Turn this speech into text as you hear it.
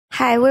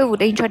Hi, we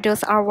would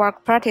introduce our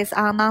work practice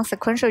on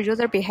non-sequential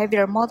user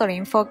behavior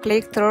modeling for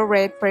click-through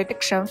rate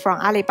prediction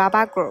from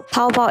Alibaba Group.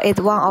 Taobao is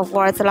one of the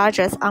world's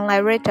largest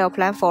online retail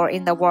platforms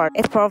in the world.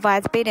 It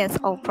provides billions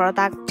of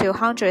products to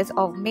hundreds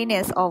of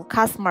millions of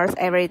customers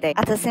every day.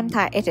 At the same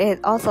time, it is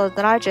also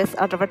the largest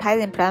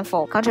advertising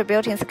platform,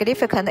 contributing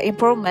significant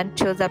improvement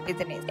to the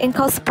business. In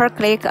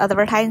cost-per-click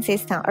advertising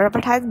system,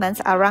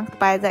 advertisements are ranked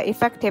by the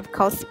effective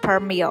cost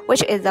per mille,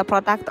 which is the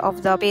product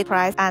of the bid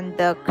price and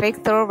the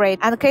click-through rate.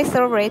 And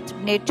click-through rate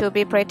need to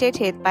be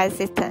predicted by the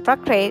system.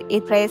 Practically,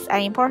 it plays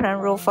an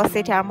important role for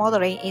CTR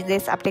modeling in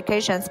these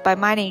applications by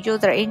mining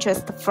user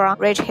interest from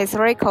rich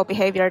historical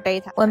behavior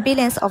data. When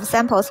billions of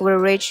samples will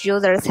reach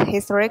users'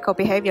 historical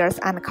behaviors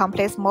and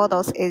complex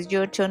models is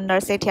used to learn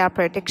CTR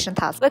prediction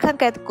tasks, we can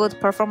get good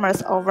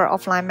performance over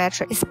offline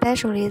metrics.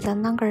 Especially the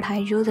longer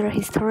time user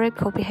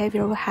historical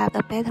behavior will have,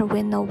 the better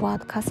we know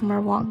what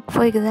customer wants.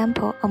 For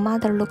example, a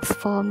mother looks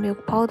for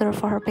milk powder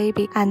for her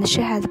baby and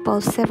she has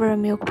bought several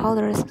milk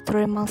powders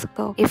 3 months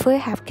ago. If we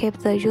have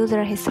kept the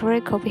user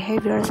historical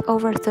behaviors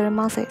over 3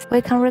 months,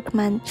 we can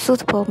recommend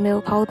suitable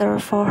milk powder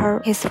for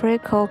her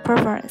historical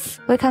preference.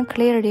 We can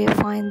clearly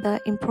find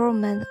the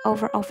improvement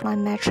over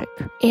offline metric.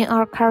 In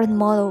our current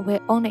model,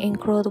 we only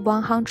include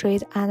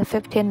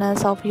 150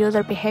 lengths of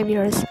user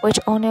behaviors, which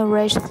only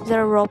reach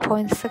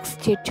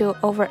 0.62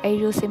 over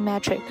AUC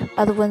metric.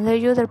 But when the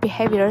user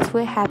behaviors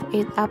we have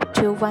it up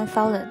to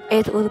 1000,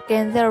 it would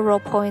gain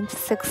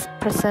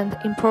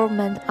 0.6%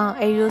 improvement on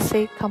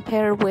AUC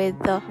compared with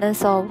the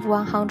length of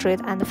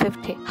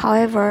 150.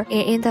 However,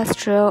 in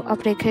industrial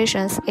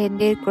applications, it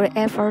needs great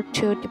effort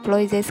to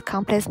deploy these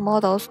complex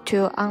models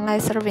to online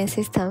serving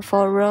system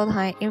for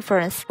real-time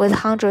inference with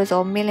hundreds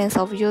of millions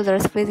of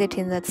users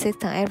visiting the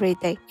system every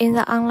day. In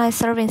the online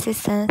serving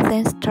system,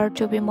 things start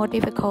to be more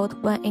difficult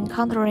when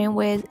encountering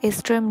with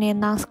extremely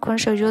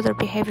non-sequential user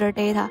behavior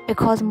data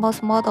because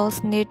most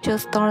models need to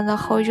store the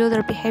whole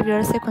user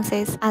behavior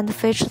sequences and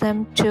fetch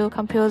them to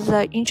compute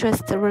the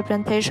interest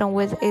representation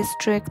with a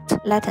strict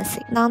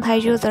latency.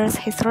 Non-type users'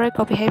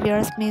 historical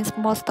behaviors means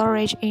more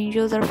storage in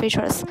user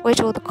features,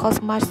 which would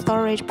cause much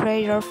storage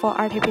pressure for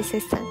RTP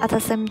system. At the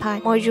same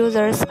time, more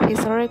users'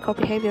 historical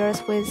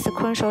behaviors with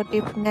sequential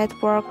deep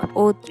network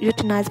would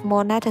utilize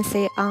more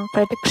latency on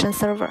prediction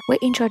server. We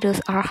introduce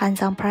our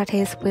hands-on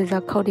practice with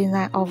the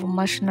co-design of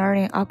machine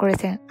learning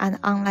algorithm and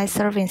online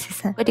serving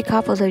system. We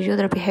decouple the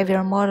user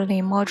behavior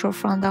modeling module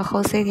from the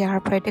whole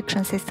CTR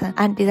prediction system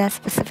and design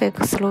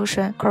specific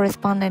solution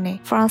correspondingly.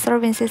 From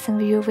serving system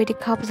view, we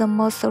decouple the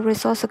most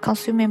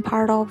resource-consuming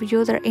part of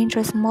user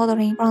interest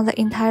modeling from the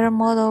entire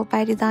model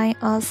by designing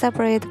a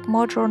separate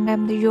module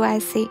named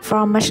UIC.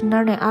 From machine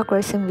learning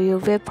algorithm view,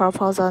 we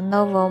propose a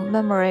novel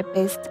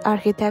memory-based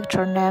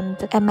architecture named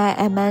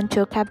MIMN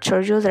to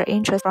capture user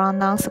interest from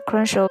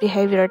non-sequential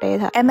behavior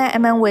data.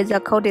 MIMN with the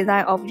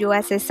co-design of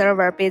UIC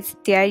server beats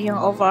DIN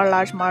over a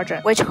large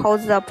margin, which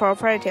holds the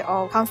property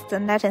of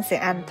constant latency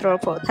and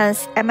throughput.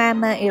 Hence,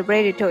 MIMN is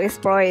ready to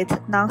exploit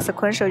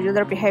non-sequential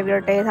user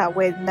behavior data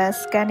with length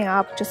scanning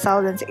up to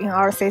thousands in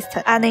our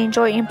system and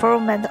enjoy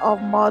improvement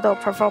of model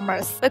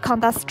performance. We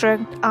conduct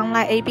strict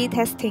online A/B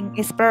testing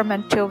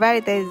experiment to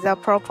validate the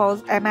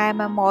proposed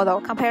MIMN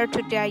model. Compared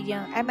to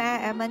DIN,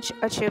 MIMN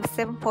achieves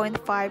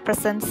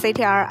 7.5%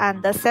 CTR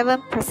and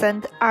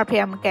 7%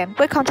 RPM gain.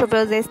 We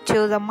contribute this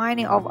to the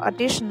mining of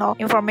additional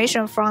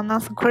information from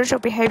non-sequential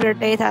behavior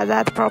data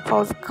that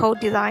proposed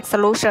co-design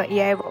solution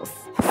enables.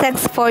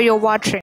 Thanks for your watching.